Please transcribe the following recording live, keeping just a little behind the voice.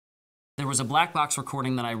There was a black box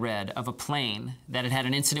recording that I read of a plane that had had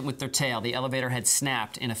an incident with their tail. The elevator had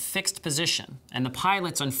snapped in a fixed position, and the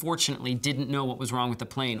pilots, unfortunately, didn't know what was wrong with the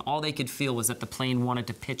plane. All they could feel was that the plane wanted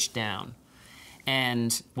to pitch down.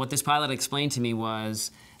 And what this pilot explained to me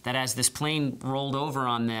was that as this plane rolled over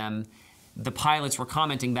on them, the pilots were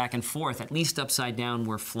commenting back and forth, at least upside down,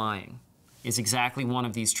 we're flying, is exactly one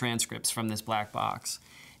of these transcripts from this black box.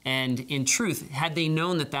 And in truth, had they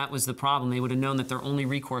known that that was the problem, they would have known that their only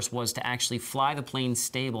recourse was to actually fly the plane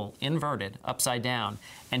stable, inverted, upside down,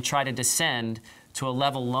 and try to descend to a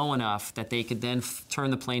level low enough that they could then turn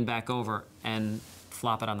the plane back over and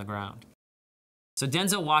flop it on the ground. So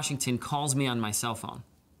Denzel Washington calls me on my cell phone.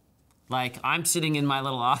 Like, I'm sitting in my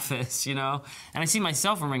little office, you know, and I see my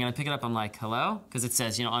cell phone ring, and I pick it up, I'm like, hello? Because it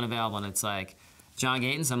says, you know, unavailable, and it's like, John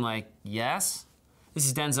Gatins? I'm like, yes? This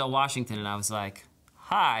is Denzel Washington, and I was like,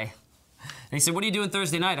 hi. And he said, what are you doing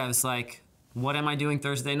Thursday night? I was like, what am I doing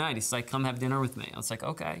Thursday night? He's like, come have dinner with me. I was like,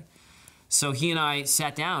 okay. So he and I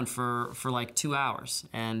sat down for like 2 hours,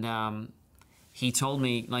 and he told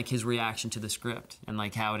me like his reaction to the script and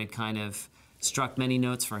like how it had kind of struck many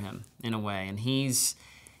notes for him in a way. And he's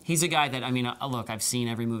a guy that, I mean, look, I've seen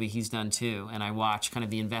every movie he's done too, and I watch kind of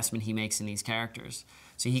the investment he makes in these characters.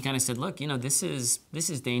 So he kind of said, look, you know, this is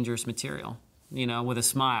dangerous material. You know, with a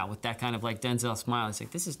smile, with that kind of like Denzel smile. He's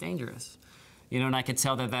like, this is dangerous. You know, and I could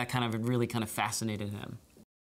tell that that kind of really kind of fascinated him.